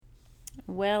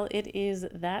Well, it is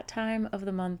that time of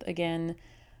the month again.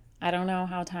 I don't know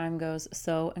how time goes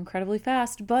so incredibly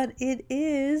fast, but it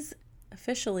is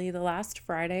officially the last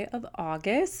Friday of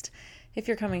August. If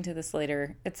you're coming to this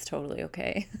later, it's totally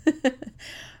okay.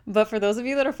 But for those of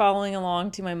you that are following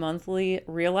along to my monthly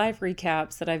real life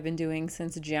recaps that I've been doing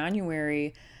since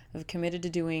January, I've committed to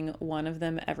doing one of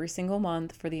them every single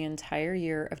month for the entire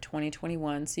year of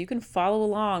 2021. So you can follow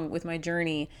along with my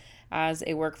journey as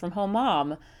a work from home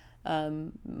mom,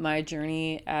 my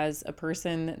journey as a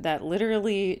person that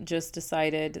literally just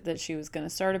decided that she was going to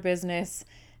start a business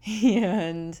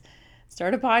and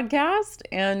start a podcast.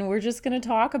 And we're just going to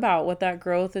talk about what that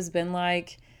growth has been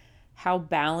like, how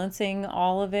balancing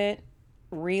all of it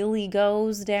really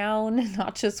goes down,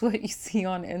 not just what you see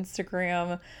on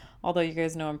Instagram, although you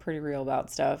guys know I'm pretty real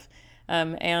about stuff.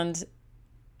 And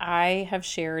I have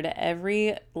shared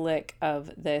every lick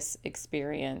of this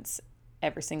experience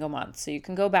every single month. So you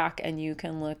can go back and you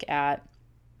can look at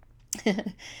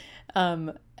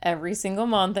every single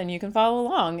month and you can follow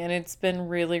along. And it's been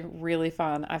really, really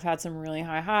fun. I've had some really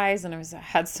high highs and I've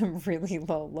had some really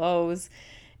low lows.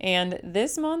 And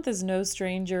this month is no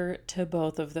stranger to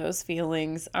both of those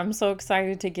feelings. I'm so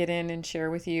excited to get in and share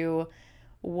with you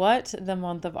what the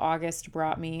month of August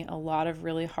brought me. A lot of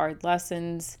really hard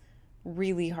lessons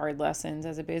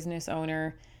as a business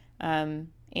owner,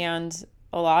 and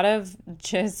a lot of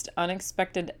just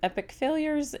unexpected epic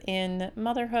failures in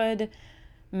motherhood,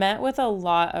 met with a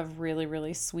lot of really,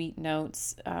 really sweet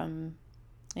notes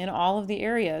in all of the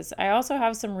areas. I also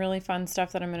have some really fun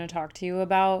stuff that I'm going to talk to you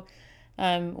about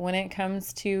when it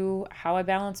comes to how I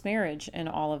balance marriage and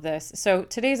all of this. So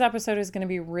today's episode is going to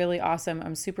be really awesome.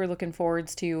 I'm super looking forward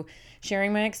to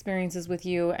sharing my experiences with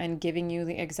you and giving you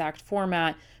the exact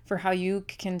format for how you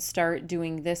can start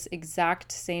doing this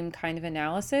exact same kind of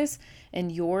analysis in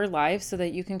your life so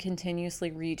that you can continuously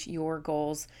reach your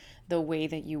goals the way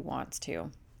that you want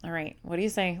to. All right, what do you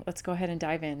say? Let's go ahead and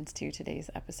dive into today's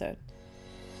episode.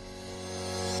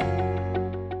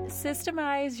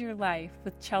 Systemize Your Life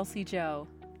with Chelsea Joe.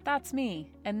 That's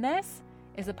me, and this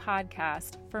is a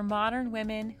podcast for modern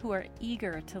women who are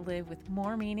eager to live with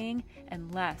more meaning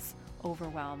and less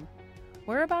overwhelm.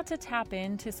 We're about to tap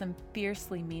into some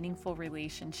fiercely meaningful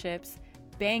relationships,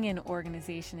 banging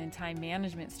organization and time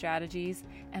management strategies,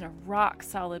 and a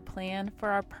rock-solid plan for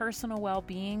our personal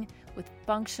well-being with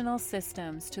functional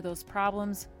systems to those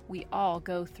problems we all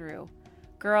go through.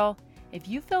 Girl, if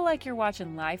you feel like you're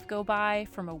watching life go by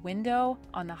from a window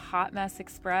on the Hot Mess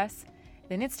Express,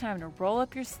 then it's time to roll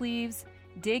up your sleeves,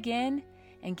 dig in,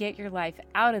 and get your life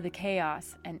out of the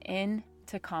chaos and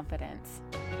into confidence.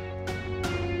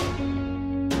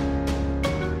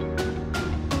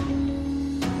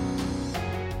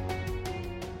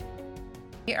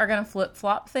 We are going to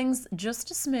flip-flop things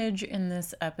just a smidge in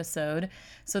this episode.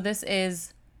 So this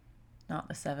is not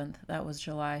the 7th, that was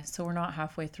July, so we're not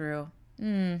halfway through.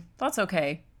 That's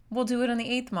okay. We'll do it in the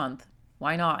 8th month.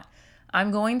 Why not? I'm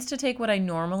going to take what I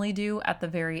normally do at the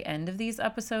very end of these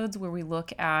episodes where we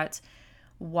look at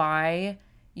why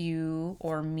you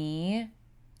or me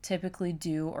typically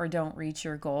do or don't reach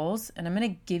your goals. And I'm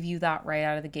going to give you that right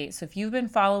out of the gate. So if you've been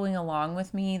following along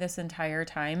with me this entire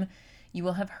time, you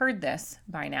will have heard this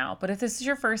by now. But if this is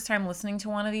your first time listening to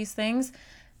one of these things,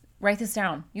 write this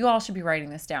down. You all should be writing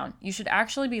this down. You should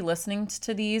actually be listening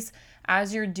to these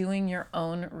as you're doing your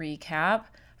own recap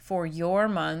for your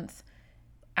month,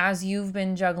 as you've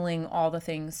been juggling all the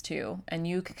things too. And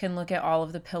you can look at all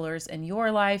of the pillars in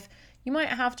your life. You might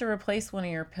have to replace one of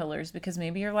your pillars because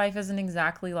maybe your life isn't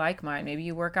exactly like mine. Maybe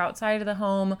you work outside of the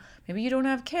home. Maybe you don't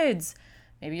have kids.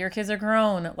 Maybe your kids are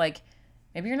grown.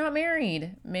 Maybe you're not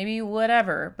married, maybe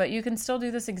whatever, but you can still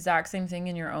do this exact same thing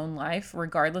in your own life,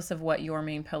 regardless of what your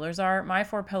main pillars are. My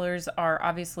 4 pillars are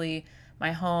obviously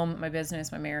my home, my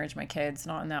business, my marriage, my kids,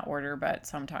 not in that order, but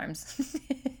sometimes.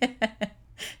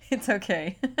 It's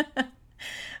okay.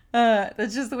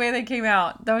 That's just the way they came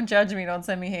out. Don't judge me. Don't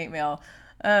send me hate mail.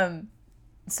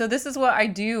 So this is what I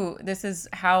do. This is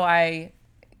how I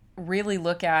really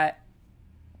look at,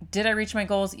 did I reach my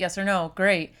goals? Yes or no?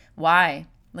 Great. Why?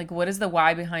 What is the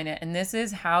why behind it? And this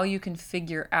is how you can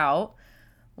figure out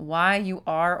why you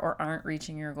are or aren't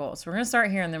reaching your goals. So we're going to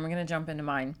start here and then we're going to jump into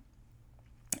mine.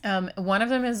 One of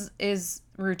them is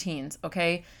routines,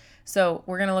 okay? So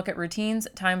we're going to look at routines,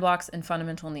 time blocks, and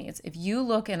fundamental needs. If you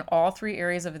look in all 3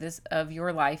 areas of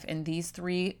your life in these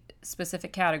 3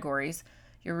 specific categories,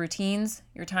 your routines,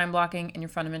 your time blocking, and your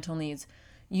fundamental needs,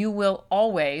 you will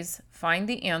always find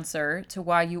the answer to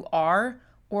why you are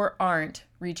or aren't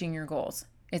reaching your goals.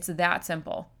 It's that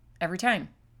simple. Every time.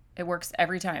 It works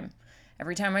every time.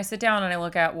 Every time I sit down and I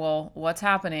look at, well, what's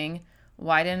happening?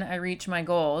 Why didn't I reach my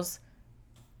goals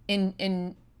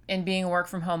in being a work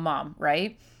from home mom,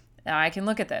 right? I can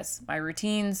look at this, my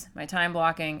routines, my time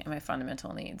blocking, and my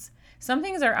fundamental needs. Some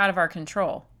things are out of our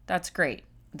control. That's great.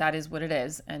 That is what it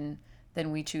is. And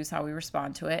then we choose how we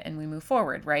respond to it and we move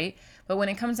forward, right? But when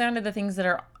it comes down to the things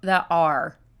that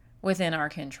are within our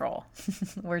control,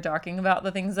 we're talking about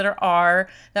the things that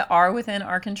are within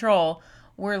our control.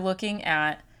 We're looking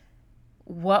at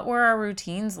what were our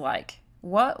routines like?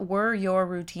 What were your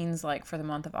routines like for the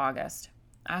month of August?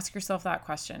 Ask yourself that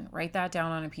question. Write that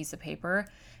down on a piece of paper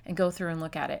and go through and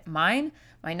look at it. Mine,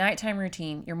 my nighttime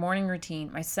routine, your morning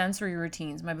routine, my sensory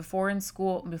routines, my before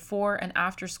and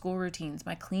after school routines,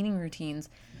 my cleaning routines.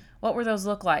 What were those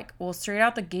look like? Well, straight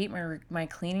out the gate, my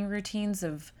cleaning routines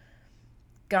have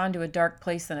gone to a dark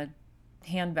place in a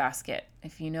handbasket.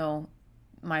 If you know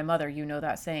my mother, you know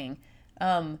that saying.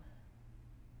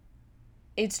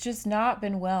 It's just not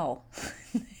been well.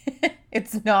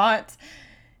 It's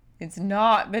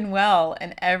not been well.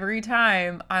 And every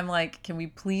time I'm like, can we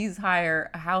please hire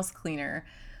a house cleaner?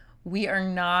 We are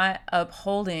not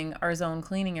upholding our zone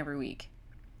cleaning every week.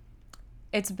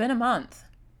 It's been a month.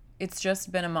 It's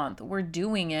just been a month. We're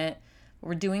doing it.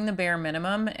 We're doing the bare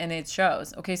minimum and it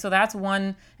shows. Okay, so that's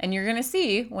one. And you're going to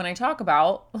see when I talk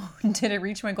about, did I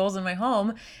reach my goals in my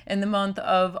home in the month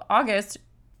of August?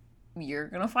 You're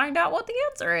going to find out what the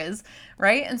answer is,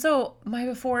 right? And so my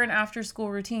before and after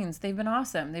school routines, they've been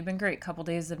awesome. They've been great. Couple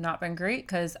days have not been great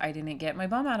because I didn't get my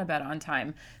bum out of bed on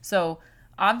time. So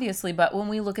obviously, but when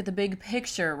we look at the big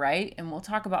picture, right? And we'll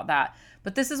talk about that.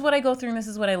 But this is what I go through and this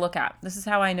is what I look at. This is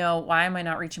how I know why am I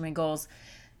not reaching my goals?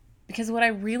 Because what I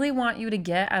really want you to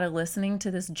get out of listening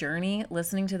to this journey,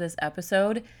 listening to this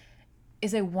episode,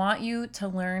 is I want you to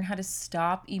learn how to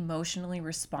stop emotionally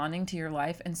responding to your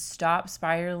life and stop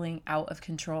spiraling out of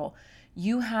control.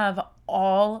 You have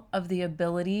all of the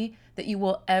ability that you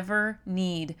will ever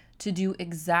need to do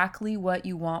exactly what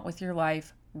you want with your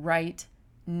life right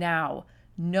now.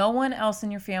 No one else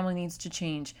in your family needs to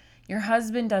change. Your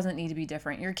husband doesn't need to be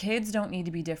different. Your kids don't need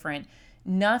to be different.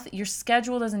 Your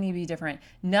schedule doesn't need to be different.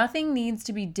 Nothing needs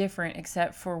to be different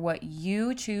except for what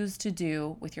you choose to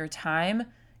do with your time,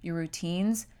 your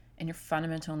routines, and your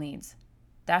fundamental needs.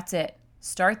 That's it.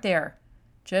 Start there.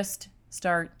 Just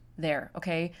start there,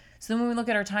 okay? So then when we look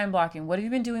at our time blocking, what have you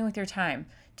been doing with your time?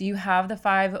 Do you have the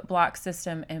 5-block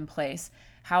system in place?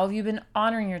 How have you been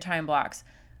honoring your time blocks?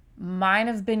 Mine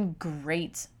have been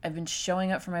great. I've been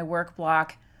showing up for my work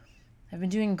block. I've been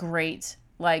doing great.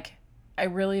 Like, I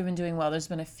really have been doing well. There's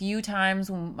been a few times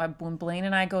when Blaine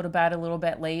and I go to bed a little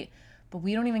bit late, but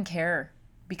we don't even care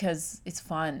because it's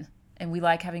fun. And we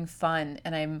like having fun.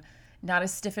 And I'm not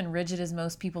as stiff and rigid as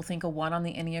most people think a 1 on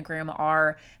the Enneagram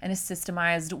are and a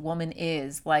systemized woman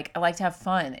is. Like, I like to have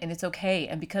fun and it's okay.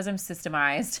 And because I'm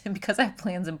systemized and because I have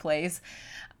plans in place,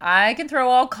 I can throw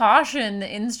all caution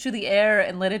into the air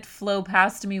and let it flow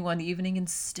past me one evening and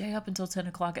stay up until 10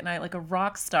 o'clock at night like a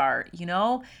rock star. You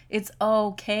know, it's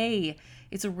okay.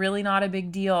 It's really not a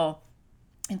big deal.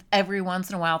 If every once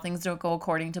in a while things don't go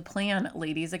according to plan,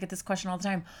 ladies, I get this question all the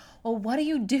time. Well, what do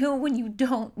you do when you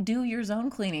don't do your zone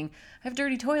cleaning? I have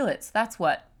dirty toilets. That's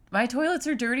what. My toilets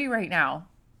are dirty right now.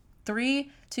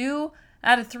 2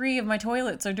 out of 3 of my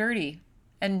toilets are dirty.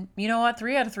 And you know what?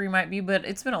 3 out of 3 might be, but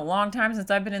it's been a long time since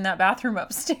I've been in that bathroom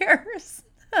upstairs.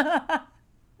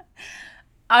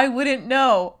 I wouldn't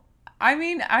know. I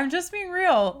mean, I'm just being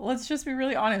real. Let's just be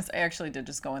really honest. I actually did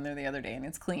just go in there the other day and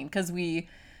it's clean because we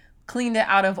cleaned it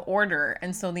out of order.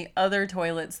 And so the other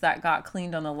toilets that got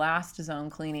cleaned on the last zone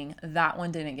cleaning, that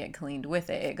one didn't get cleaned with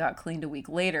it. It got cleaned a week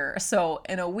later. So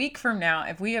in a week from now,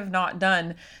 if we have not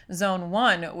done zone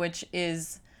 1, which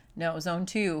is, no, zone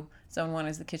 2, zone 1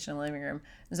 is the kitchen and living room,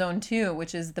 zone 2,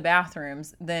 which is the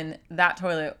bathrooms, then that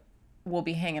toilet will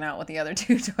be hanging out with the other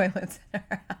 2 toilets in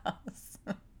our house.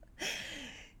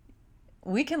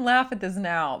 We can laugh at this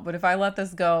now, but if I let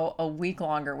this go a week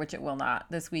longer, which it will not,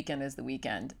 this weekend is the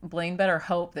weekend. Blaine better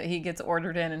hope that he gets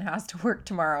ordered in and has to work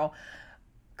tomorrow,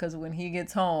 because when he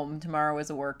gets home, tomorrow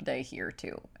is a work day here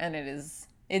too. And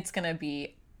it's going to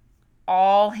be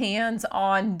all hands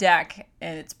on deck,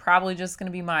 and it's probably just going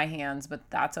to be my hands, but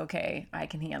that's okay. I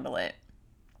can handle it.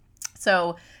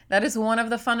 So that is one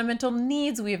of the fundamental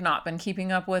needs we have not been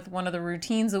keeping up with, one of the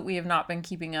routines that we have not been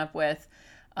keeping up with.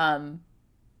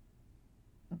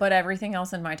 But everything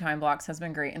else in my time blocks has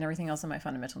been great, and everything else in my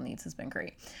fundamental needs has been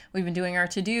great. We've been doing our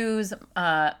to-dos.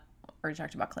 Already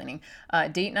talked about cleaning.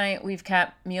 Date night we've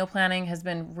kept. Meal planning has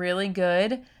been really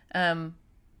good.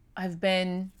 I've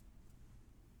been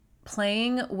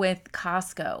playing with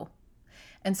Costco.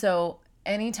 And so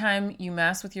anytime you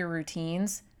mess with your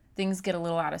routines, things get a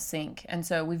little out of sync. And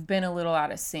so we've been a little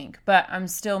out of sync, but I'm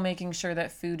still making sure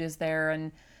that food is there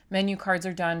and menu cards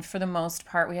are done for the most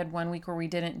part. We had 1 week where we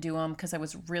didn't do them because I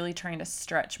was really trying to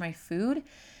stretch my food.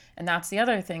 And that's the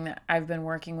other thing that I've been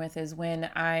working with is when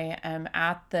I am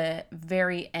at the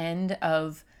very end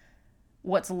of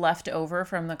what's left over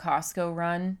from the Costco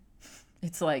run,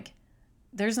 it's like,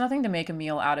 there's nothing to make a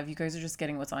meal out of. You guys are just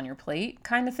getting what's on your plate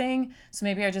kind of thing. So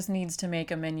maybe I just needs to make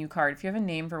a menu card. If you have a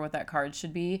name for what that card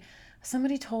should be.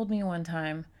 Somebody told me one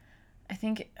time, I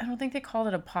don't think they called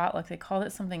it a potluck. They called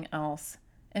it something else.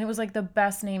 And it was like the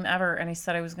best name ever. And I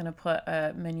said I was going to put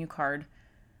a menu card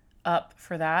up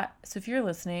for that. So if you're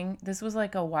listening, this was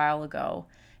like a while ago.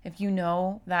 If you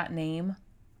know that name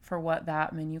for what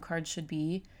that menu card should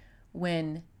be,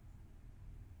 when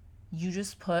you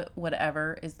just put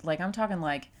whatever is, like, I'm talking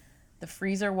like the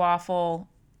freezer waffle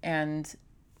and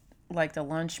like the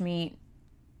lunch meat,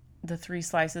 the 3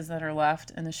 slices that are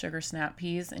left, and the sugar snap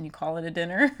peas, and you call it a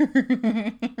dinner.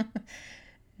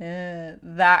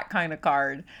 That kind of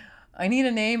card. I need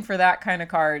a name for that kind of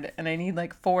card, and I need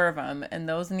like 4 of them, and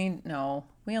those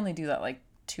we only do that like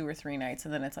 2 or 3 nights,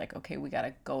 and then it's like, okay, we got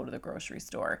to go to the grocery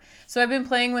store. So I've been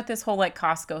playing with this whole like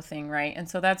Costco thing, right? And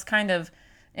so that's kind of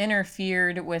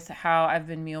interfered with how I've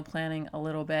been meal planning a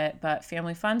little bit, but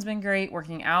family fun's been great.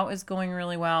 Working out is going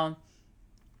really well.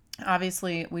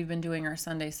 Obviously, we've been doing our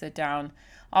Sunday sit down.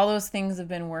 All those things have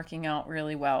been working out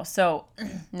really well. So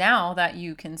now that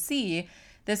you can see,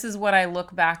 this is what I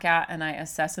look back at and I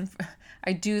assess. And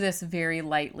I do this very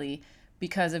lightly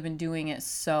because I've been doing it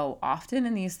so often,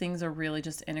 and these things are really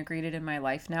just integrated in my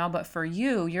life now. But for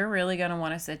you, you're really going to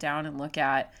want to sit down and look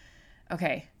at,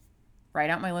 okay, write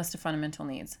out my list of fundamental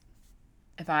needs.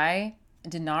 If I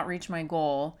did not reach my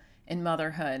goal in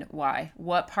motherhood, why?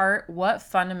 What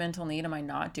fundamental need am I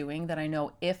not doing that I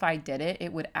know if I did it,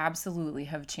 it would absolutely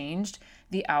have changed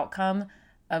the outcome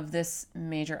of this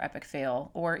major epic fail,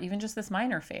 or even just this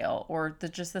minor fail, or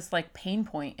just this like pain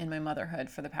point in my motherhood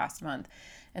for the past month.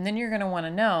 And then you're going to want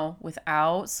to know,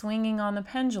 without swinging on the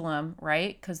pendulum,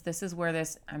 right? Because this is where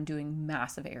I'm doing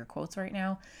massive air quotes right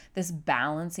now, this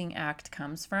balancing act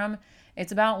comes from.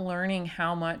 It's about learning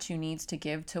how much you need to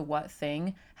give to what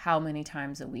thing, how many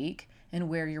times a week, and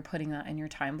where you're putting that in your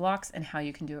time blocks and how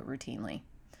you can do it routinely.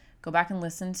 Go back and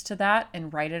listen to that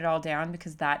and write it all down,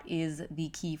 because that is the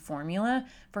key formula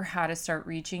for how to start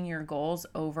reaching your goals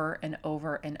over and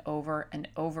over and over and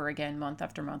over again, month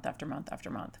after month after month after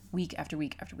month, week after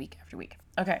week after week after week.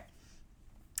 Okay.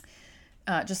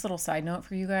 Just a little side note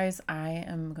for you guys. I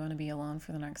am going to be alone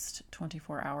for the next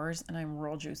 24 hours and I'm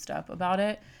real juiced up about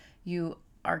it. You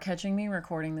are catching me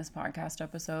recording this podcast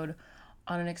episode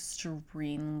on an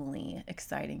extremely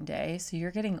exciting day. So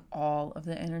you're getting all of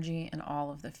the energy and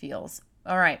all of the feels.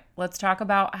 All right, let's talk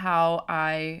about how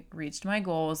I reached my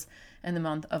goals in the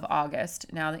month of August.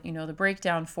 Now that you know the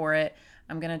breakdown for it,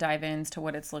 I'm going to dive into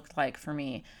what it's looked like for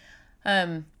me.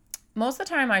 Most of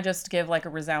the time I just give like a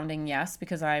resounding yes,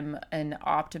 because I'm an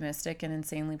optimistic and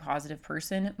insanely positive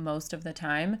person most of the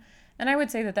time. And I would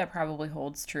say that probably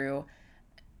holds true,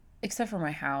 except for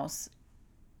my house.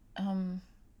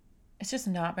 It's just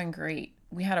not been great.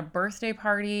 We had a birthday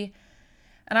party,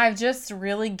 and I've just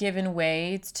really given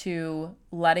way to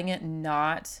letting it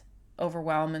not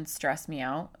overwhelm and stress me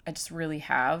out. I just really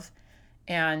have.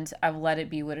 And I've let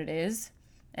it be what it is.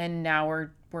 And now we're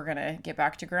going to get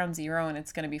back to ground zero, and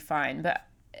it's going to be fine. But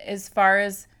as far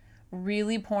as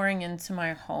really pouring into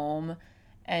my home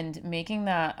and making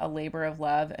that a labor of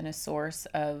love and a source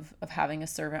of having a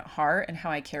servant heart and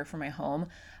how I care for my home,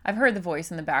 I've heard the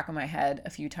voice in the back of my head a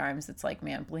few times. It's like,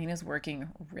 man, Blaine is working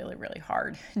really, really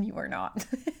hard and you are not.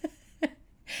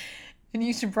 And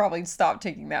you should probably stop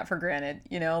taking that for granted.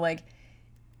 You know, like,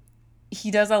 he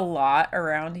does a lot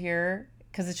around here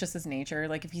because it's just his nature.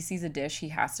 Like, if he sees a dish, he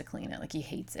has to clean it. Like, he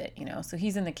hates it, you know? So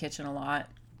he's in the kitchen a lot.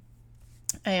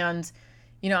 And,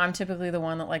 you know, I'm typically the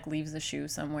one that like leaves the shoe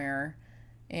somewhere,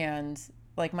 and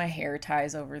like my hair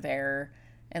ties over there.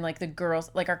 And like the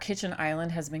girls, like our kitchen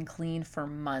island has been cleaned for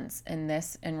months, and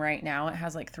right now it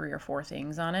has like 3 or 4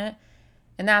 things on it.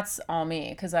 And that's all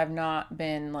me, because I've not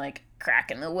been like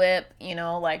cracking the whip, you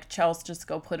know, like, Chelsea, just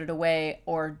go put it away,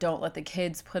 or don't let the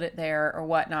kids put it there or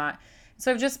whatnot.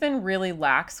 So I've just been really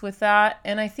lax with that.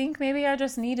 And I think maybe I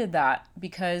just needed that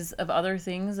because of other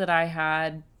things that I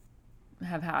have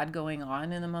had going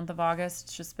on in the month of August.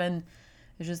 It's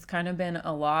just kind of been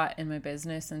a lot in my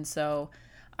business. And so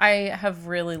I have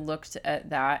really looked at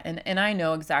that, and I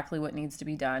know exactly what needs to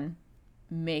be done.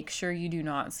 Make sure you do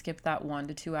not skip that 1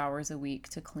 to 2 hours a week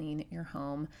to clean your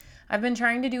home. I've been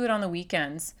trying to do it on the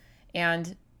weekends,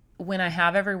 and when I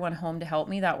have everyone home to help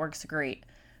me, that works great.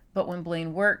 But when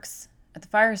Blaine works at the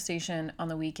fire station on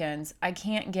the weekends, I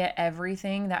can't get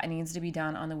everything that needs to be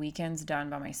done on the weekends done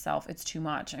by myself. It's too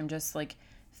much. I'm just like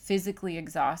physically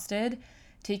exhausted,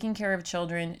 taking care of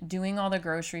children, doing all the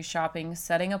grocery shopping,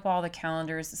 setting up all the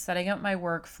calendars, setting up my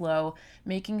workflow,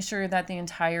 making sure that the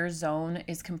entire zone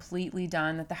is completely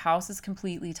done, that the house is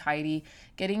completely tidy,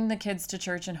 getting the kids to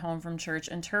church and home from church,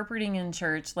 interpreting in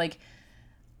church, like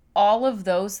all of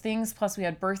those things. Plus we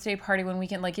had birthday party one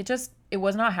weekend. Like it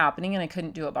was not happening and I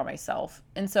couldn't do it by myself.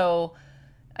 And so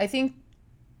I think,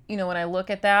 when I look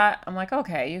at that, I'm like,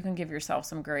 okay, you can give yourself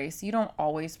some grace. You don't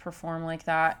always perform like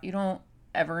that. You don't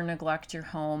ever neglect your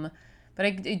home. But I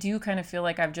do kind of feel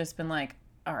like I've just been like,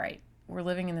 all right, we're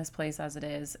living in this place as it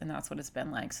is. And that's what it's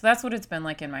been like. So that's what it's been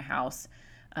like in my house.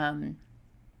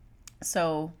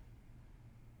 So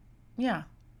yeah.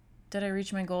 Did I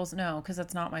reach my goals? No, because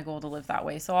that's not my goal to live that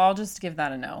way. So I'll just give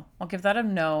that a no. I'll give that a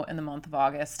no in the month of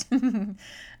August.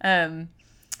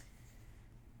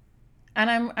 And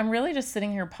I'm really just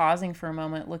sitting here pausing for a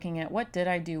moment, looking at what did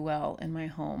I do well in my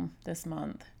home this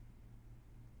month.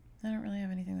 I don't really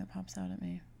have anything that pops out at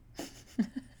me.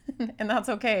 And that's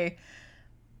okay.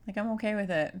 Like, I'm okay with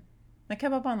it. I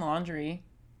kept up on laundry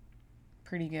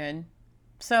pretty good.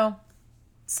 So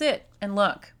sit and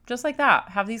look, just like that.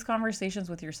 Have these conversations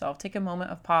with yourself. Take a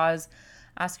moment of pause.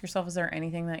 Ask yourself, is there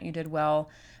anything that you did well?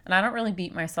 And I don't really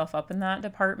beat myself up in that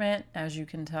department, as you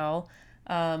can tell,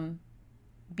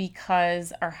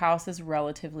 because our house is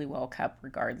relatively well kept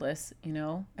regardless.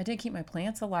 I did keep my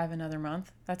plants alive another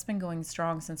month. That's been going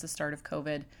strong since the start of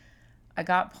COVID. I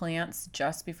got plants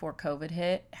just before COVID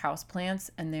hit, house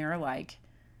plants, and they're like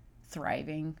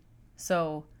thriving.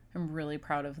 So I'm really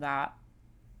proud of that.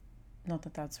 Not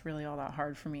that that's really all that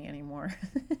hard for me anymore.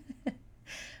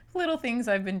 Little things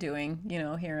I've been doing,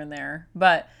 here and there.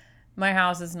 But my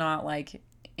house is not like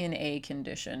in A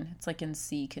condition. It's like in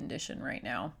C condition right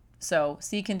now. So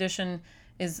C condition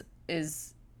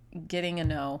is getting a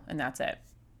no, and that's it.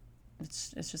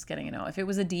 It's just getting a no. If it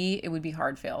was a D, it would be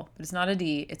hard fail. But it's not a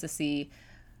D, it's a C.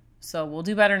 So we'll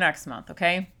do better next month,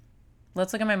 okay?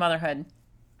 Let's look at my motherhood.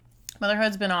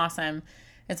 Motherhood's been awesome.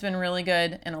 It's been really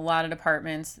good in a lot of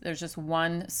departments. There's just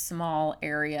one small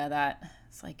area that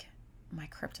it's like my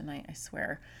kryptonite, I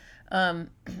swear. And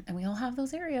we all have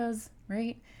those areas,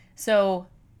 right? So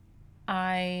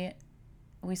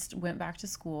we went back to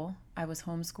school. I was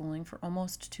homeschooling for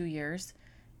almost 2 years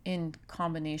in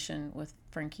combination with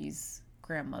Frankie's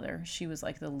grandmother. She was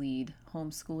like the lead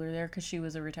homeschooler there because she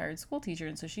was a retired school teacher.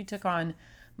 And so she took on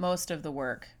most of the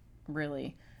work,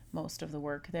 really most of the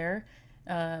work there.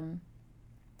 And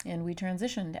we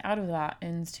transitioned out of that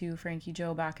into Frankie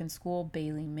Joe back in school,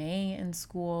 Bailey May in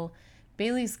school.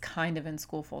 Bailey's kind of in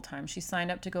school full time. She signed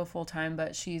up to go full time,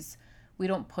 but we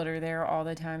don't put her there all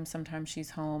the time. Sometimes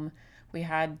she's home. We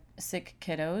had sick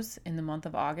kiddos in the month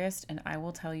of August, and I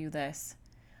will tell you this,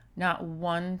 not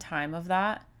one time of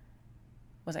that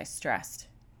was I stressed.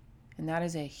 And that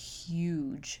is a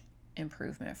huge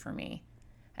improvement for me.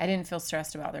 I didn't feel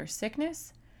stressed about their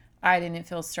sickness. I didn't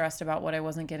feel stressed about what I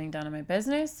wasn't getting done in my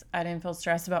business. I didn't feel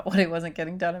stressed about what I wasn't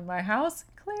getting done in my house,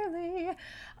 clearly.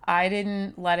 I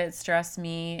didn't let it stress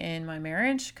me in my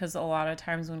marriage because a lot of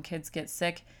times when kids get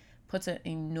sick, puts an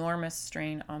enormous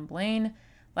strain on Blaine.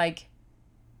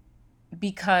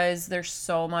 Because there's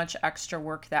so much extra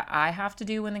work that I have to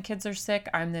do when the kids are sick.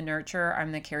 I'm the nurturer,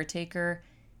 I'm the caretaker.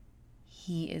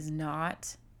 He is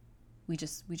not. We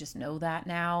just know that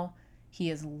now.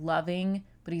 He is loving,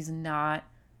 but he's not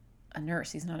a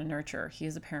nurse. He's not a nurturer. He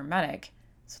is a paramedic.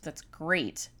 So that's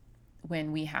great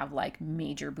when we have like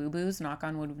major boo-boos. Knock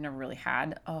on wood, we've never really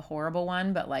had a horrible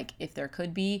one, but like if there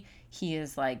could be, he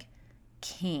is like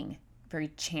king,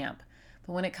 very champ.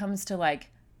 But when it comes to like,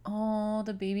 oh,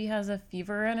 the baby has a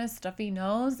fever and a stuffy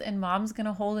nose and mom's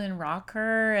gonna hold and rock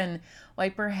her and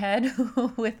wipe her head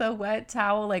with a wet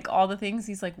towel, like all the things,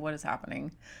 he's like, what is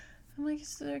happening? I'm like,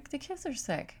 the kids are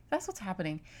sick. That's what's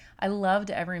happening. I loved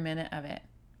every minute of it.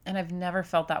 And I've never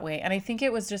felt that way. And I think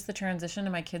it was just the transition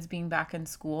to my kids being back in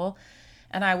school.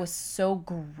 And I was so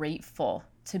grateful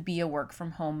to be a work from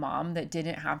home mom that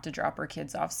didn't have to drop her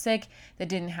kids off sick, that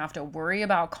didn't have to worry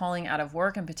about calling out of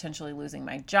work and potentially losing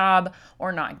my job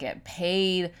or not get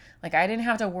paid. Like I didn't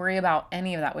have to worry about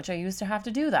any of that, which I used to have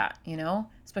to do that,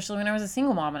 especially when I was a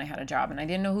single mom and I had a job and I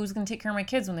didn't know who was going to take care of my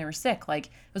kids when they were sick. Like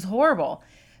it was horrible.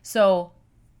 So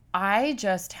I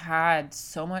just had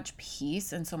so much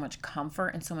peace and so much comfort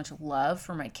and so much love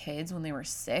for my kids when they were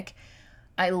sick.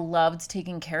 I loved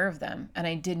taking care of them and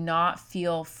I did not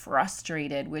feel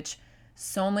frustrated, which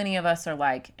so many of us are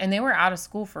like, and they were out of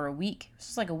school for a week. It was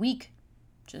just like a week,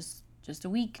 just a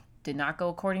week. Did not go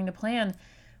according to plan.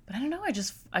 But I don't know,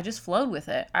 I just flowed with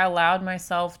it. I allowed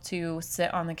myself to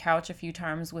sit on the couch a few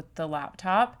times with the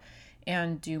laptop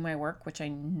and do my work, which I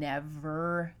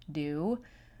never do.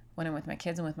 When I'm with my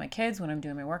kids, I'm with my kids. When I'm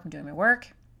doing my work, I'm doing my work.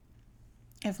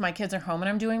 If my kids are home and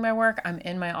I'm doing my work, I'm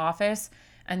in my office,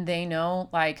 and they know,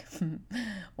 like,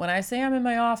 when I say I'm in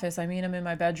my office, I mean I'm in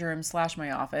my bedroom /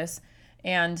 my office.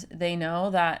 And they know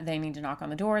that they need to knock on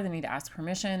the door, they need to ask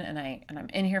permission, and I'm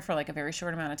in here for like a very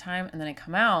short amount of time, and then I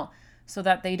come out, so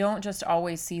that they don't just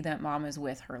always see that mom is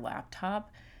with her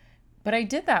laptop. But I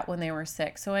did that when they were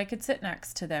sick, so I could sit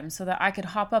next to them, so that I could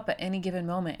hop up at any given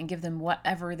moment and give them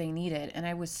whatever they needed. And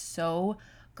I was so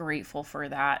grateful for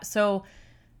that. So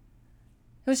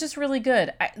it was just really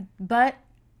good. But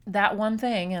that one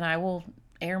thing, and I will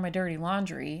air my dirty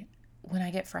laundry, when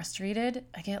I get frustrated,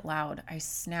 I get loud. I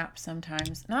snap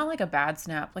sometimes. Not like a bad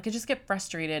snap, like I just get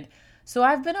frustrated. So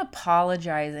I've been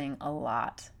apologizing a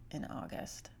lot in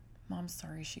August. Mom's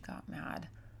sorry she got mad.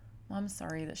 Mom's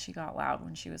sorry that she got loud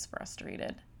when she was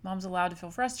frustrated. Mom's allowed to feel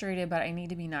frustrated, but I need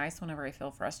to be nice whenever I feel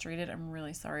frustrated. I'm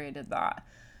really sorry I did that.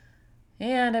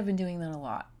 And I've been doing that a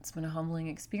lot. It's been a humbling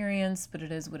experience, but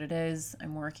it is what it is.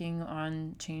 I'm working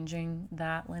on changing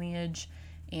that lineage,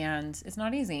 and it's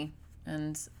not easy.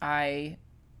 And I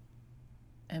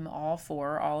am all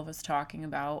for all of us talking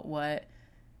about what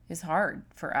is hard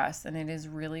for us. And it is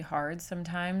really hard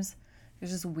sometimes.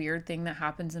 There's this weird thing that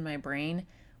happens in my brain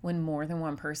when more than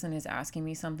one person is asking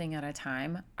me something at a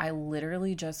time. I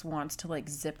literally just want to like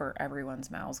zipper everyone's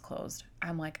mouths closed.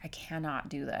 I'm like, I cannot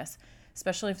do this,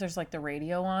 especially if there's like the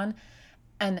radio on.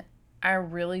 And I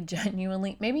really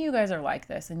genuinely, maybe you guys are like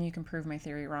this and you can prove my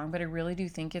theory wrong, but I really do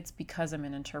think it's because I'm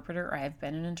an interpreter, or I have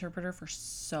been an interpreter for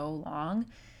so long.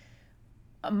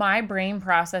 My brain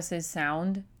processes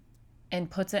sound and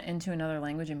puts it into another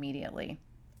language immediately.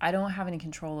 I don't have any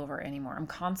control over it anymore. I'm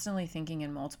constantly thinking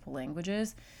in multiple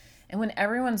languages. And when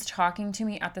everyone's talking to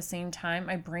me at the same time,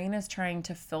 my brain is trying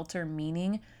to filter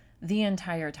meaning the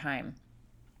entire time.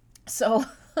 So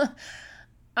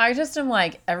I just am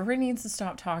like, everybody needs to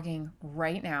stop talking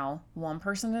right now, one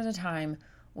person at a time.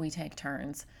 We take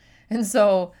turns. And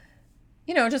so,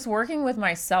 just working with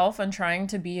myself and trying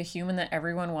to be a human that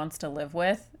everyone wants to live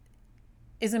with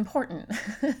is important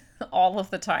all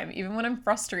of the time, even when I'm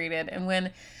frustrated and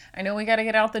when I know we got to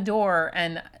get out the door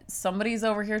and somebody's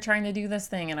over here trying to do this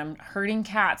thing and I'm herding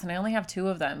cats and I only have 2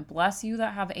 of them. Bless you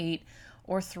that have 8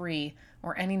 or 3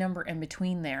 or any number in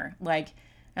between there. Like,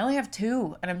 I only have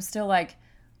 2 and I'm still like,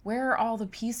 where are all the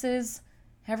pieces?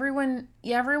 Everyone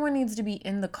needs to be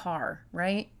in the car,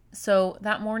 right? So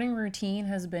that morning routine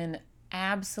has been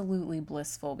absolutely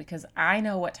blissful because I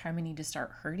know what time I need to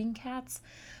start herding cats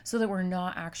so that we're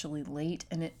not actually late.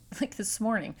 And it, like this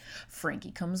morning, Frankie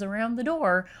comes around the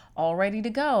door all ready to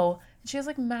go. And she has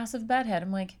like massive bedhead.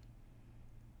 I'm like,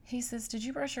 hey sis, did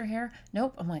you brush your hair?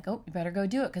 Nope. I'm like, oh, you better go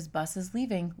do it because bus is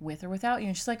leaving with or without you.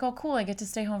 And she's like, oh, cool. I get to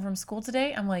stay home from school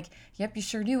today. I'm like, yep, you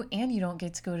sure do. And you don't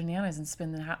get to go to Nana's and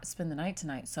spend the night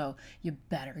tonight. So you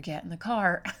better get in the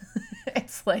car.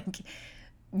 It's like,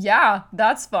 yeah,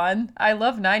 that's fun. I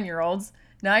love 9-year-olds.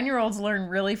 9-year-olds learn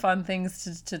really fun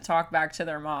things to talk back to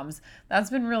their moms. That's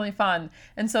been really fun.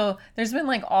 And so there's been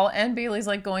like and Bailey's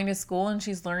like going to school and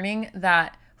she's learning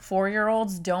that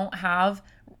 4-year-olds don't have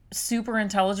super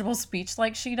intelligible speech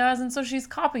like she does. And so she's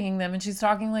copying them and she's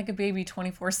talking like a baby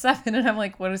 24/7. And I'm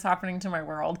like, what is happening to my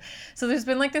world? So there's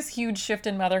been like this huge shift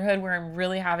in motherhood where I'm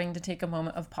really having to take a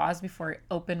moment of pause before I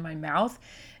open my mouth.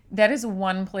 That is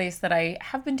one place that I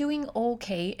have been doing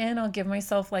okay in. I'll give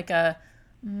myself like a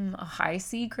high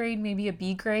C grade, maybe a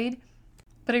B grade.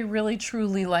 But I really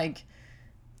truly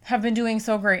have been doing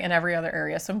so great in every other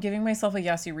area. So I'm giving myself a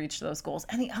yes, you reached those goals.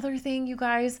 And the other thing, you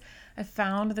guys, I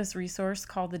found this resource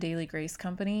called the Daily Grace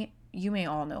Company. You may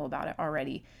all know about it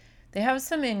already. They have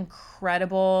some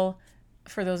incredible,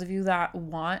 for those of you that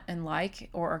want and like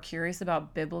or are curious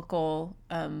about biblical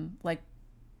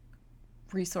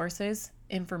resources,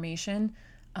 information,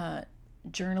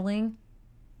 journaling,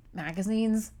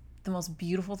 magazines, the most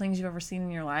beautiful things you've ever seen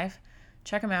in your life.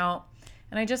 Check them out.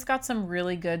 And I just got some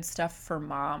really good stuff for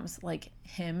moms, like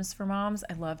hymns for moms.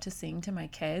 I love to sing to my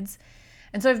kids.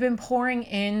 And so I've been pouring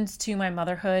into my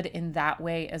motherhood in that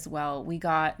way as well. We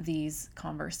got these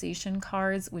conversation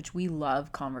cards, which we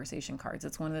love conversation cards.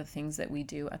 It's one of the things that we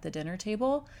do at the dinner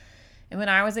table. And when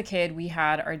I was a kid, we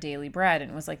had our daily bread, and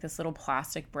it was like this little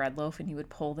plastic bread loaf, and you would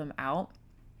pull them out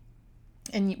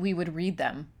and we would read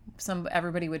them.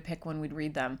 Everybody would pick one, we'd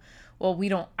read them. Well,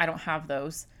 I don't have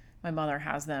those. My mother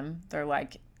has them. They're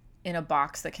like in a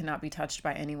box that cannot be touched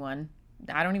by anyone.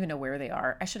 I don't even know where they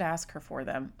are. I should ask her for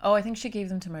them. Oh, I think she gave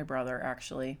them to my brother,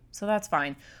 actually. So that's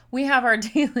fine. We have our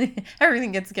daily,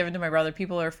 everything gets given to my brother.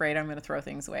 People are afraid I'm going to throw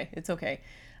things away. It's okay.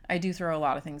 I do throw a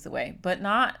lot of things away, but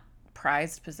not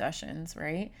prized possessions,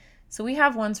 right? So we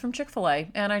have ones from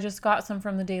Chick-fil-A, and I just got some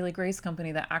from the Daily Grace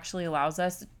Company that actually allows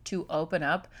us to open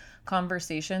up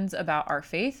conversations about our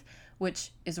faith,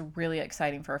 which is really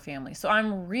exciting for our family. So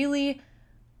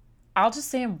I'll just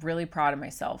say I'm really proud of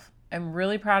myself. I'm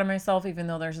really proud of myself, even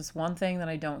though there's this one thing that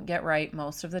I don't get right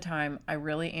most of the time. I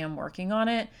really am working on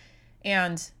it.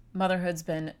 And motherhood's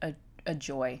been a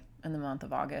joy in the month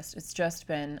of August. It's just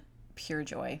been pure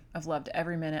joy. I've loved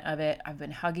every minute of it. I've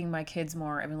been hugging my kids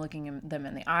more. I've been looking them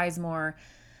in the eyes more.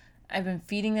 I've been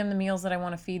feeding them the meals that I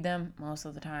want to feed them most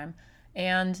of the time.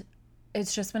 And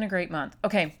it's just been a great month.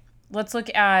 Okay, let's look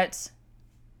at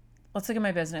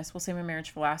my business. We'll save my marriage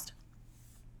for last.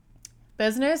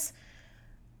 Business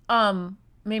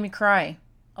made me cry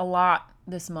a lot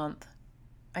this month.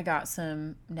 I got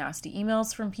some nasty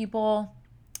emails from people.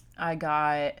 I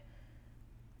got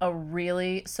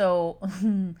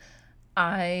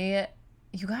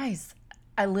you guys,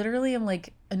 I literally am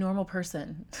like a normal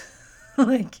person.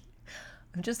 Like,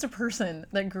 I'm just a person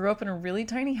that grew up in a really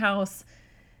tiny house,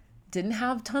 didn't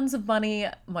have tons of money.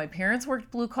 My parents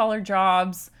worked blue collar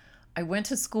jobs. I went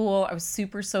to school. I was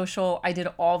super social. I did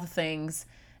all the things.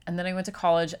 And then I went to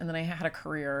college, and then I had a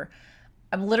career.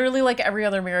 I'm literally like every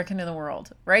other American in the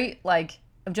world, right? Like,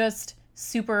 I'm just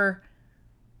super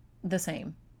the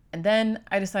same. And then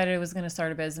I decided I was going to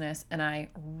start a business, and I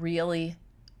really,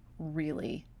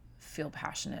 really feel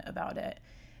passionate about it.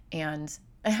 And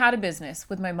I had a business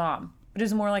with my mom, but it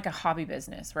was more like a hobby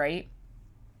business, right?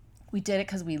 We did it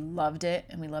because we loved it,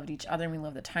 and we loved each other, and we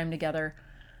loved the time together.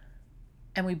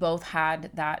 And we both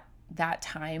had that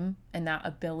time and that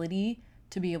ability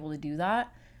to be able to do that.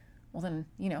 Well, then,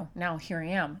 now here I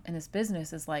am, and this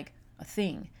business is like a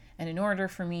thing. And in order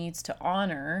for me to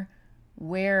honor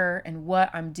where and what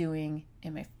I'm doing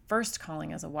in my first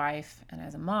calling as a wife and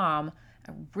as a mom,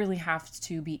 I really have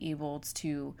to be able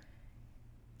to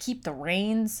keep the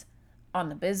reins on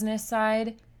the business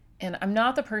side. And I'm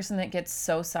not the person that gets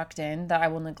so sucked in that I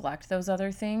will neglect those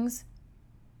other things.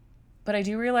 But I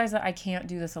do realize that I can't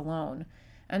do this alone.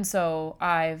 And so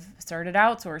I've started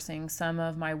outsourcing some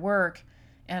of my work,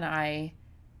 and I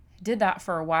did that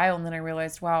for a while. And then I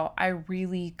realized, wow, I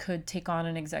really could take on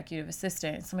an executive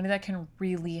assistant, somebody that can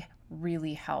really,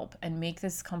 really help and make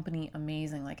this company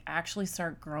amazing, like actually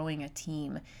start growing a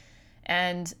team.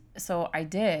 And so I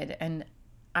did. And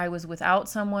I was without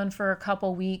someone for a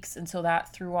couple weeks. And so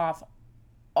that threw off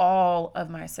all of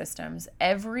my systems.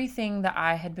 Everything that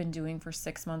I had been doing for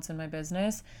 6 months in my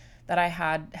business that I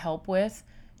had help with,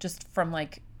 just from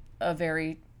like a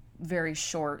very, very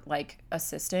short like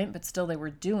assistant, but still they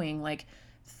were doing like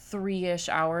 3-ish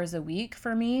hours a week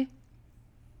for me,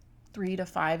 3 to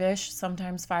 5-ish,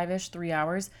 sometimes 5-ish, 3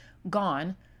 hours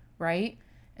gone, right?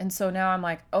 And so now I'm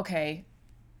like, okay,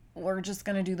 we're just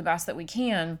going to do the best that we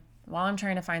can while I'm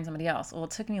trying to find somebody else. Well,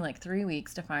 it took me like 3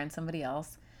 weeks to find somebody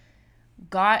else.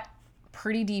 Got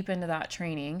pretty deep into that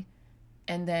training,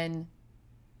 and then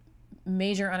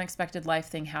major unexpected life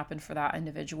thing happened for that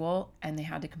individual, and they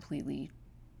had to completely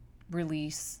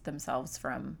release themselves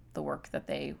from the work that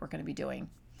they were going to be doing.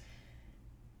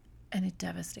 And it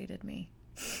devastated me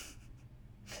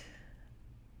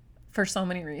for so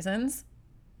many reasons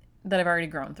that I've already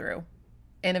grown through.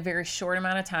 In a very short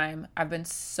amount of time, I've been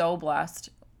so blessed.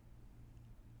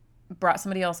 Brought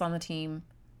somebody else on the team.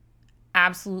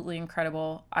 Absolutely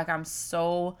incredible. Like, I'm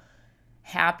so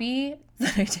happy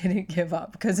that I didn't give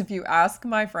up, because if you ask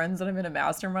my friends that I'm in a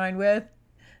mastermind with,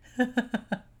 I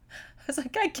was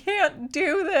like, I can't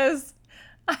do this.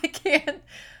 I can't.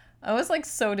 I was like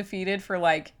so defeated for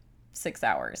like 6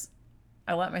 hours.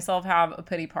 I let myself have a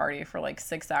pity party for like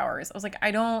 6 hours. I was like,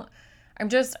 I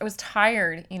was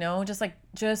tired,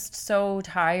 just so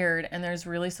tired. And there's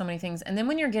really so many things. And then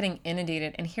when you're getting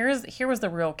inundated, and here was the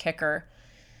real kicker.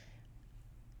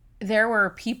 There were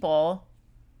people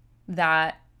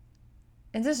that,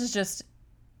 and this is just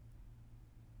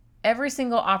every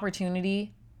single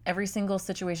opportunity, every single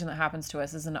situation that happens to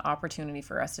us is an opportunity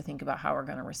for us to think about how we're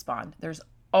going to respond. There's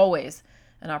always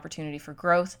an opportunity for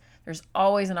growth. There's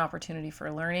always an opportunity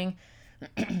for learning.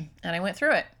 And I went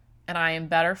through it, and I am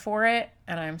better for it.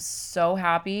 And I'm so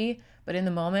happy. But in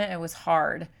the moment, it was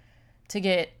hard to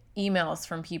get emails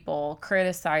from people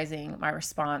criticizing my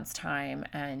response time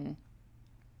and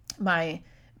my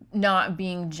not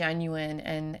being genuine,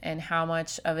 and how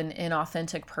much of an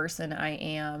inauthentic person I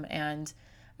am. And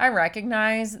I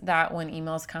recognize that when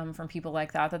emails come from people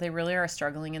like that they really are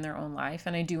struggling in their own life.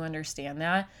 And I do understand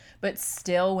that. But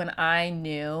still, when I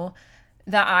knew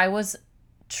that I was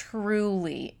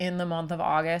truly in the month of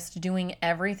August doing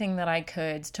everything that I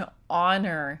could to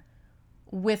honor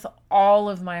with all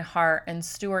of my heart and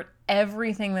steward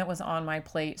everything that was on my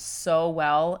plate so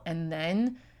well, and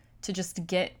then to just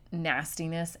get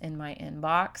nastiness in my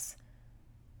inbox,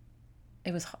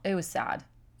 it was sad.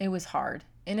 It was hard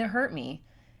and it hurt me.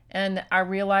 And I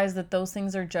realized that those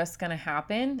things are just going to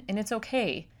happen and it's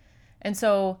okay. And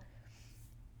so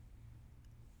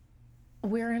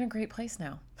we're in a great place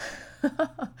now.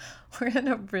 We're in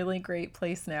a really great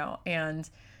place now. And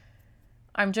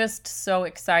I'm just so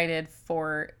excited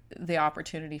for the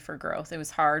opportunity for growth. It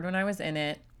was hard when I was in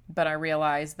it, but I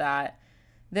realized that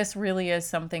this really is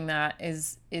something that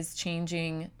is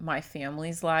changing my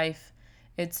family's life.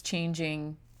 It's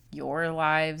changing your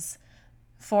lives.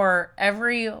 For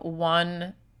every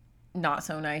one not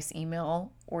so nice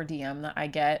email or DM that I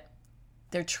get,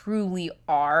 there truly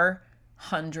are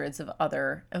hundreds of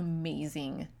other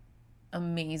amazing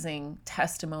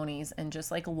testimonies and just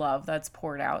like love that's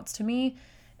poured out to me.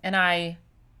 And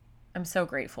I'm so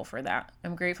grateful for that.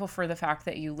 I'm grateful for the fact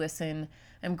that you listen.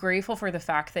 I'm grateful for the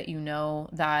fact that you know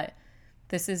that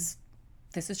this is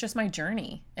just my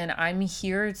journey. And I'm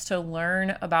here to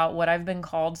learn about what I've been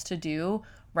called to do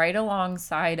right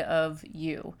alongside of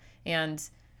you. And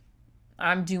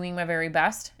I'm doing my very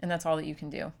best, and that's all that you can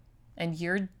do. And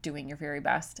you're doing your very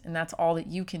best, and that's all that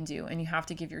you can do. And you have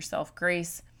to give yourself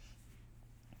grace.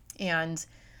 And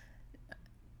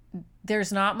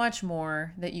there's not much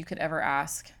more that you could ever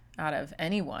ask out of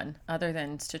anyone other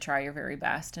than to try your very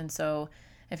best. And so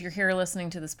if you're here listening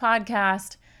to this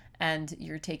podcast and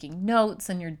you're taking notes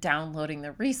and you're downloading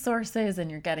the resources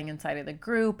and you're getting inside of the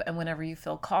group, and whenever you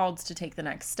feel called to take the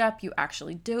next step, you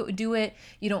actually do it.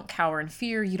 You don't cower in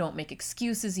fear. You don't make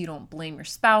excuses. You don't blame your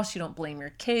spouse. You don't blame your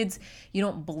kids. You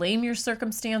don't blame your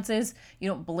circumstances. You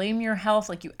don't blame your health.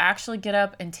 Like, you actually get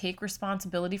up and take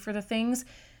responsibility for the things.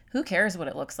 Who cares what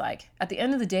it looks like? At the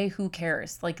end of the day, who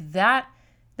cares? Like, that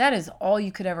is all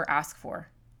you could ever ask for,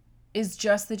 is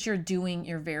just that you're doing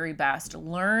your very best.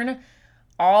 Learn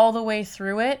all the way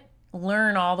through it,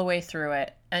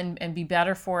 and be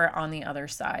better for it on the other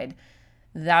side.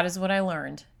 That is what I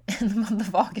learned in the month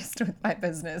of August with my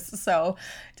business. So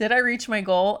did I reach my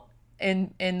goal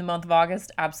in the month of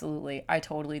August? Absolutely. I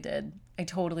totally did.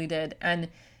 And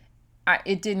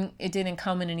it didn't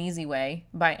come in an easy way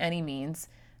by any means.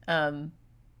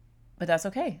 But that's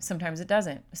okay. Sometimes it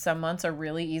doesn't. Some months are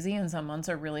really easy and some months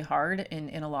are really hard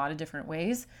in a lot of different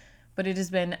ways. But it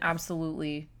has been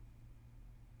absolutely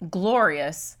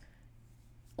glorious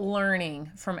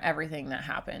learning from everything that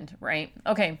happened, right?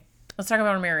 Okay, let's talk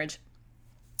about our marriage.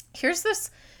 Here's this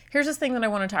thing that I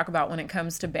want to talk about when it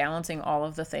comes to balancing all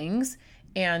of the things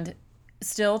and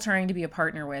still trying to be a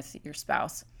partner with your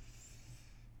spouse.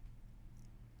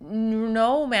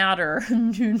 No matter,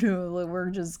 we're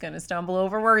just going to stumble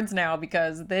over words now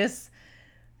because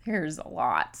here's a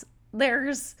lot.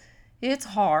 It's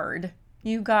hard.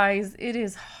 You guys, it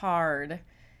is hard.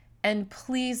 And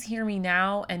please hear me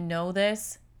now and know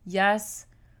this. Yes,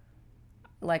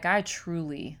 like, I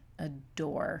truly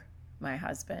adore my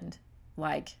husband.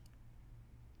 Like,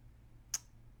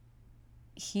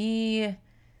 he's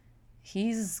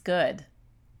good,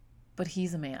 but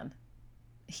he's a man.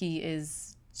 He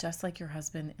is just like your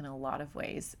husband in a lot of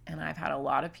ways. And I've had a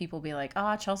lot of people be like,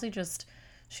 Chelsea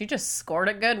she just scored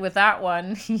it good with that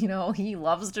one. You know, he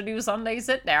loves to do Sunday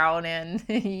sit down and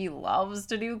he loves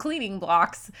to do cleaning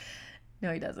blocks.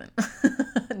 No, he doesn't.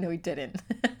 No, he didn't.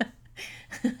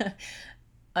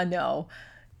 No.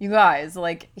 You guys,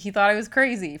 like, he thought I was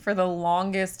crazy for the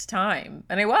longest time.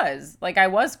 And I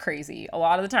was crazy. A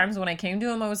lot of the times when I came to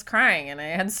him, I was crying and I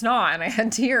had snot and I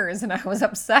had tears and I was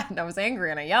upset and I was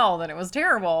angry and I yelled and it was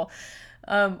terrible.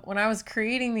 When I was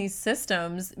creating these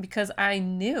systems, because I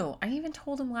knew, I even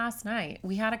told him last night,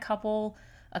 we had a couple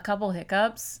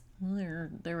hiccups. There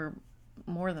were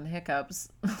more than hiccups.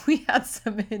 We had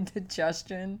some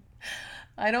indigestion.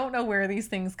 I don't know where these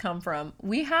things come from.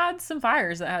 We had some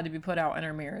fires that had to be put out in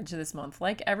our marriage this month,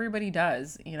 like everybody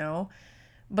does, you know.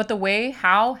 But the way,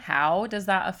 how does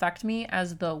that affect me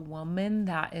as the woman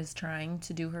that is trying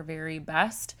to do her very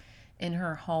best in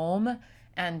her home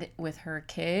and with her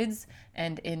kids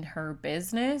and in her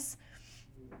business?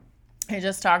 I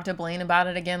just talked to Blaine about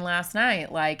it again last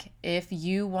night. Like, if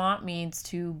you want me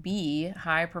to be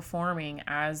high performing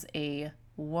as a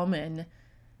woman,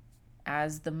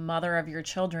 as the mother of your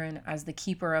children, as the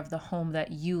keeper of the home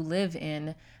that you live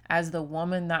in, as the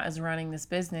woman that is running this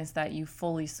business that you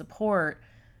fully support,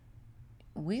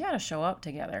 we got to show up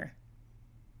together,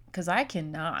 because I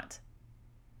cannot.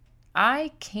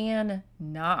 I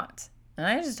cannot. And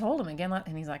I just told him again,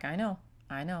 and he's like, I know.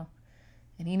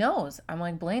 And he knows. I'm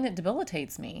like, Blaine, it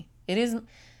debilitates me. It is,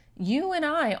 you and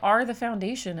I are the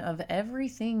foundation of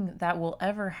everything that will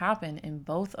ever happen in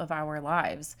both of our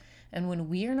lives. And when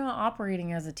we are not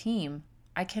operating as a team,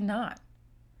 I cannot.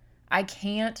 I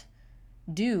can't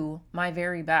do my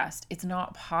very best. It's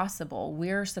not possible.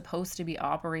 We're supposed to be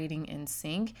operating in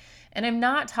sync. And I'm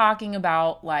not talking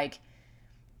about like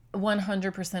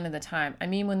 100% of the time. I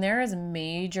mean, when there is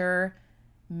major,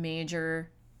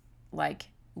 like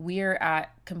we're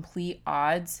at complete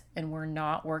odds and we're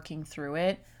not working through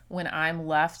it, when I'm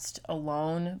left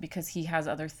alone because he has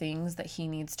other things that he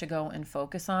needs to go and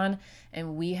focus on,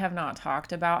 and we have not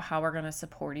talked about how we're going to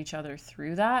support each other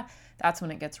through that, that's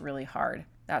when it gets really hard.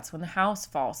 That's when the house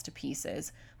falls to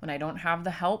pieces. When I don't have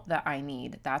the help that I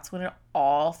need, that's when it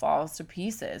all falls to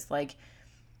pieces. Like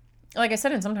I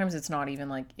said, and sometimes it's not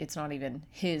even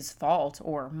his fault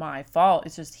or my fault.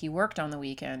 It's just he worked on the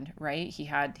weekend, right?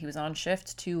 He was on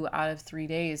shift 2 out of 3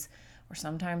 days. Or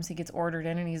sometimes he gets ordered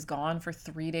in and he's gone for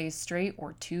 3 days straight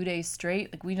or 2 days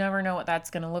straight. Like, we never know what that's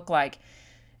going to look like.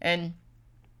 And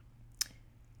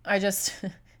I just,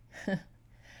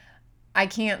 I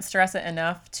can't stress it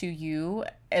enough to you.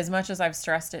 As much as I've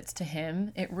stressed it to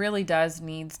him, it really does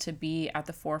needs to be at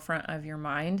the forefront of your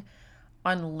mind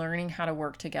on learning how to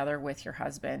work together with your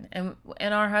husband. And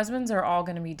our husbands are all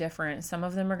going to be different. Some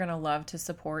of them are going to love to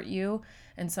support you,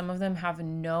 and some of them have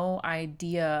no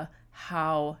idea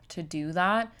how to do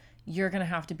that. You're going to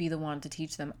have to be the one to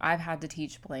teach them. I've had to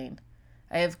teach Blaine.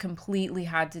 I have completely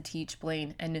had to teach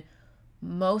Blaine, and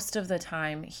most of the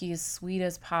time he's sweet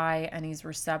as pie and he's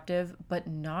receptive, but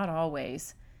not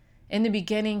always. In the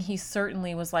beginning, he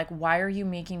certainly was like, why are you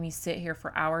making me sit here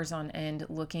for hours on end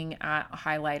looking at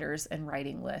highlighters and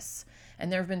writing lists? And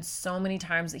there have been so many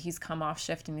times that he's come off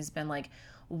shift and he's been like,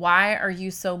 why are you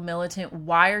so militant?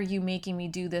 Why are you making me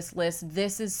do this list?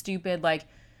 This is stupid. Like,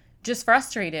 just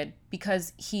frustrated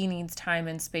because he needs time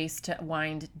and space to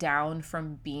wind down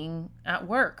from being at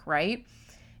work, right?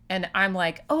 And I'm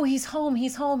like, oh, he's home.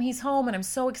 And I'm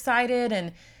so excited.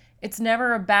 And it's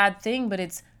never a bad thing, but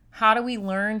it's, how do we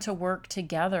learn to work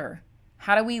together?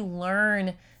 How do we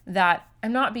learn that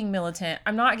I'm not being militant?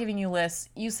 I'm not giving you lists.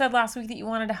 You said last week that you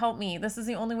wanted to help me. This is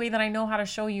the only way that I know how to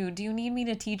show you. Do you need me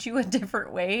to teach you a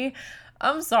different way?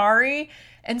 I'm sorry.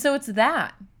 And so it's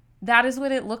that. That is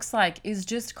what it looks like, is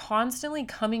just constantly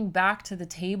coming back to the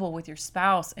table with your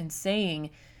spouse and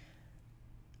saying,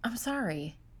 I'm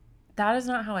sorry. That is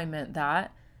not how I meant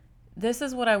that. This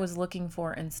is what I was looking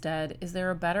for instead. Is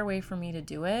there a better way for me to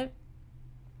do it?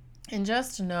 And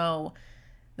just know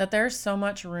that there's so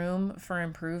much room for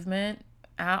improvement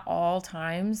at all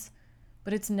times,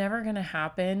 but it's never going to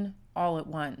happen all at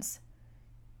once.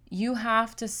 You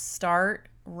have to start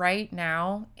right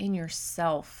now in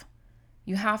yourself.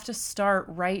 You have to start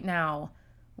right now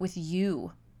with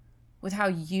you, with how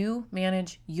you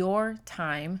manage your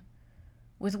time,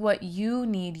 with what you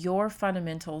need your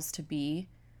fundamentals to be,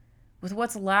 with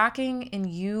what's lacking in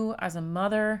you as a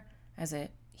mother, as a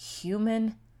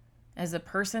human, as a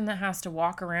person that has to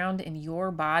walk around in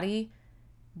your body.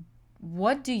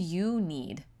 What do you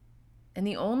need? And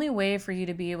the only way for you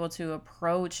to be able to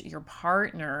approach your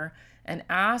partner and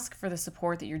ask for the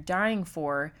support that you're dying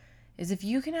for is if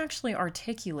you can actually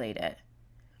articulate it.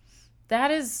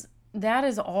 That is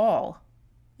all.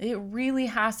 It really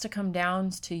has to come down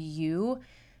to you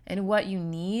and what you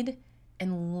need,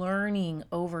 and learning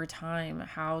over time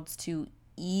how to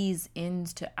ease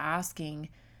into asking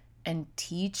and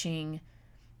teaching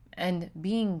and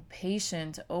being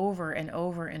patient over and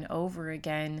over and over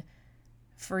again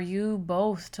for you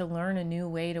both to learn a new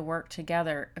way to work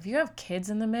together. If you have kids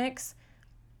in the mix,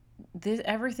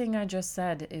 everything I just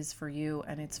said is for you,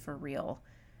 and it's for real.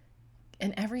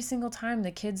 And every single time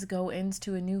the kids go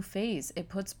into a new phase, it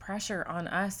puts pressure on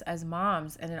us as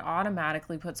moms, and it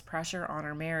automatically puts pressure on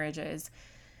our marriages.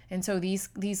 And so these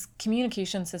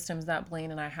communication systems that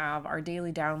Blaine and I have, our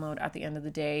daily download at the end of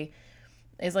the day,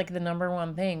 is like the number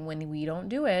one thing. When we don't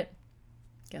do it,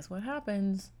 guess what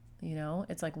happens? You know,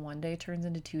 it's like one day turns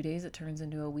into 2 days, it turns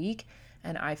into a week,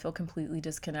 and I feel completely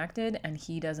disconnected, and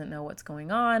he doesn't know what's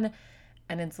going on.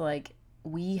 And it's like,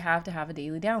 we have to have a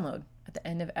daily download at the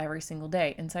end of every single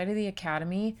day. Inside of the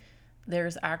academy,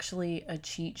 there's actually a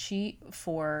cheat sheet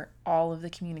for all of the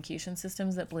communication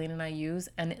systems that Blaine and I use.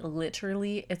 And it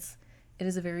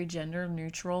is a very gender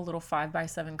neutral little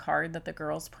 5x7 card that the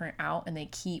girls print out and they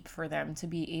keep for them to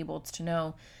be able to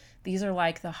know these are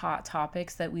like the hot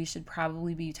topics that we should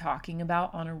probably be talking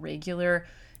about on a regular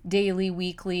daily,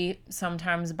 weekly,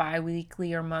 sometimes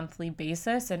bi-weekly or monthly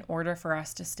basis in order for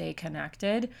us to stay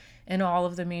connected in all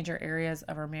of the major areas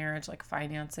of our marriage, like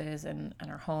finances and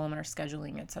our home and our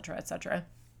scheduling, et cetera, et cetera.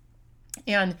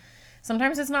 And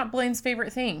sometimes it's not Blaine's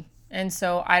favorite thing. And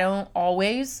so I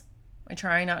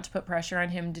try not to put pressure on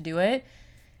him to do it.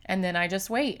 And then I just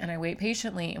wait, and I wait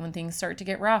patiently. And when things start to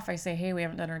get rough, I say, hey, we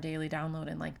haven't done our daily download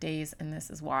in like days, and this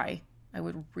is why. I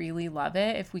would really love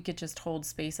it if we could just hold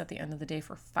space at the end of the day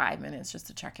for 5 minutes just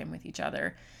to check in with each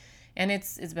other. And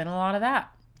it's been a lot of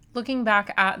that. Looking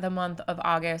back at the month of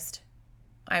August,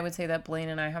 I would say that Blaine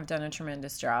and I have done a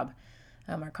tremendous job.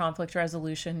 Our conflict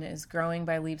resolution is growing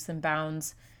by leaps and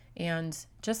bounds. And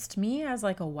just me as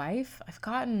like a wife, I've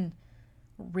gotten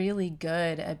really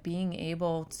good at being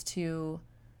able to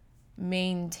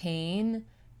maintain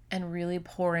and really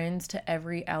pour into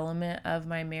every element of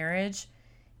my marriage,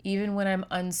 even when I'm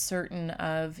uncertain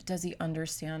of, does he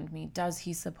understand me? Does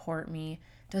he support me?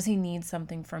 Does he need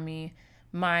something from me?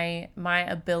 My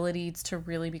ability to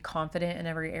really be confident in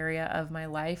every area of my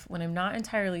life when I'm not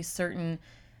entirely certain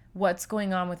what's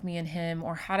going on with me and him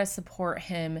or how to support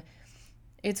him,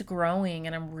 it's growing,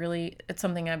 and it's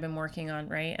something I've been working on,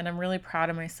 right? And I'm really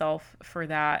proud of myself for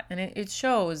that. And it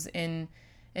shows in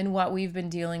what we've been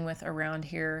dealing with around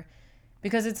here,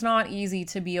 because it's not easy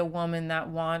to be a woman that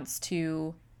wants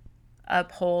to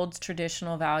uphold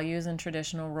traditional values and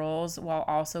traditional roles while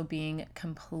also being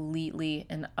completely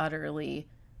and utterly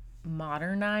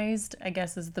modernized, I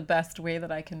guess is the best way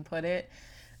that I can put it.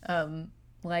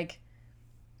 Like,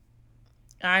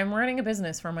 I'm running a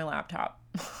business from my laptop,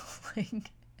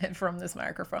 and from this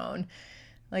microphone.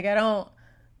 Like,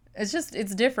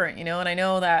 it's different, you know? And I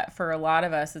know that for a lot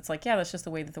of us, it's like, yeah, that's just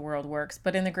the way that the world works.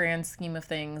 But in the grand scheme of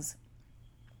things,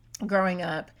 growing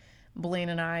up, Blaine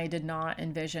and I did not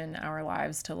envision our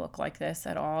lives to look like this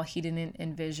at all. He didn't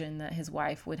envision that his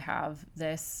wife would have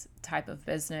this type of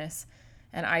business,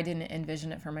 and I didn't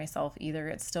envision it for myself either.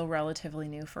 It's still relatively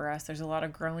new for us. There's a lot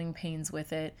of growing pains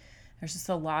with it. There's just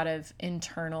a lot of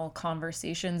internal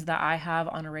conversations that I have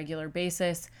on a regular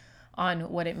basis on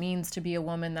what it means to be a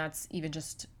woman that's even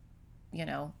just,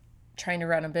 trying to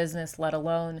run a business, let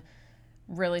alone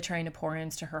really trying to pour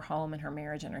into her home and her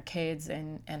marriage and her kids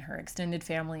and her extended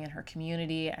family and her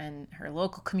community and her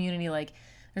local community. Like,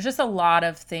 there's just a lot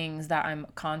of things that I'm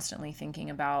constantly thinking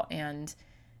about and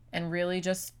really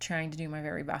just trying to do my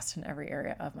very best in every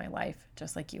area of my life,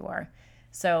 just like you are.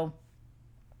 So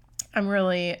I'm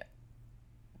really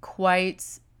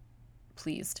quite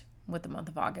pleased with the month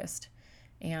of August,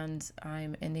 and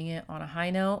I'm ending it on a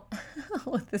high note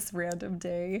with this random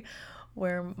day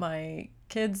where my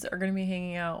kids are going to be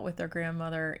hanging out with their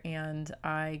grandmother, and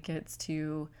I get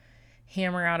to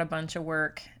hammer out a bunch of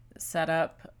work, set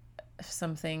up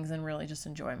some things, and really just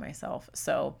enjoy myself.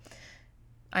 So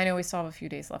I know we still have a few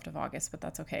days left of August, but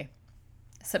that's okay.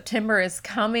 September is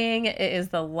coming. It is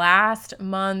the last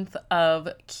month of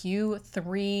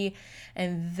Q3,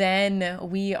 and then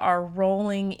we are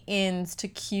rolling into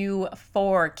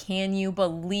Q4. Can you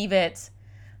believe it?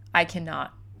 I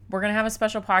cannot. We're going to have a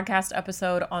special podcast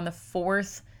episode on the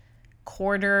fourth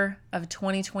quarter of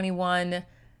 2021.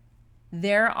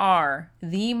 There are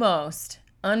the most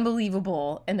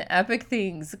unbelievable and epic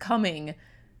things coming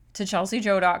to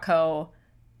chelseajoe.co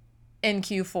in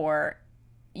Q4.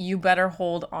 You better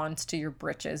hold on to your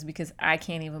britches, because I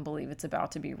can't even believe it's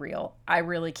about to be real. I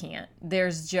really can't.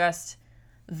 There's just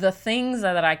the things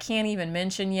that I can't even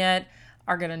mention yet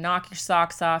are going to knock your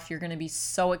socks off. You're going to be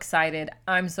so excited.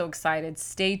 I'm so excited.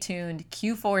 Stay tuned.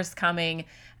 Q4 is coming.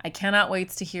 I cannot wait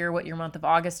to hear what your month of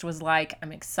August was like.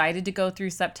 I'm excited to go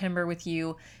through September with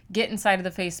you. Get inside of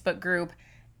the Facebook group.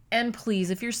 And please,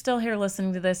 if you're still here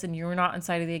listening to this and you're not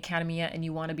inside of the academy yet and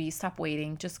you want to be, stop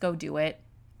waiting. Just go do it.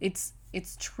 It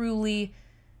is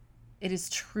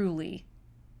truly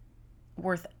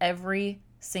worth every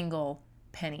single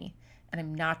penny. And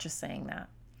I'm not just saying that.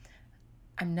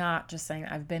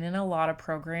 I've been in a lot of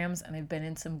programs, and I've been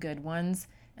in some good ones,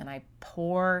 and I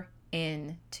pour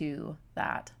into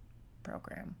that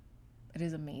program. It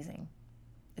is amazing.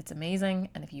 It's amazing.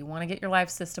 And if you want to get your life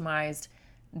systemized,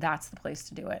 that's the place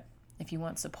to do it. If you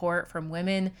want support from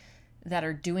women that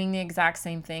are doing the exact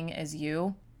same thing as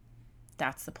you,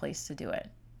 that's the place to do it.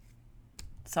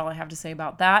 That's all I have to say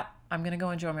about that. I'm going to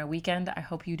go enjoy my weekend. I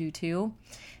hope you do too.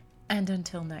 And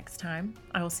until next time,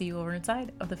 I will see you over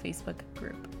inside of the Facebook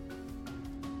group.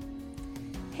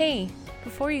 Hey,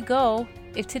 before you go,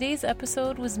 if today's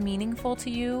episode was meaningful to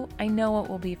you, I know it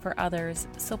will be for others.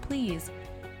 So please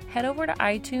head over to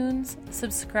iTunes,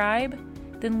 subscribe,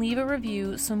 then leave a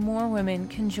review so more women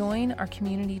can join our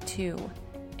community too.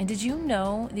 And did you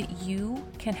know that you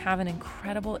can have an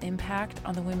incredible impact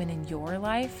on the women in your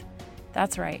life?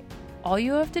 That's right. All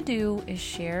you have to do is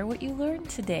share what you learned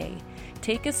today.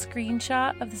 Take a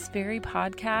screenshot of this very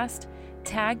podcast,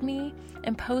 tag me,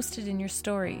 and post it in your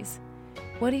stories.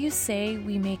 What do you say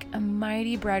we make a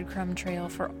mighty breadcrumb trail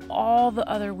for all the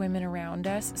other women around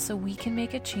us so we can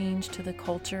make a change to the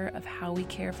culture of how we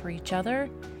care for each other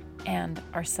and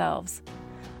ourselves?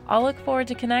 I'll look forward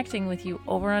to connecting with you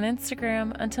over on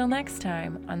Instagram. Until next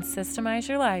time on Systemize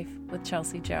Your Life with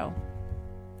Chelsea Joe.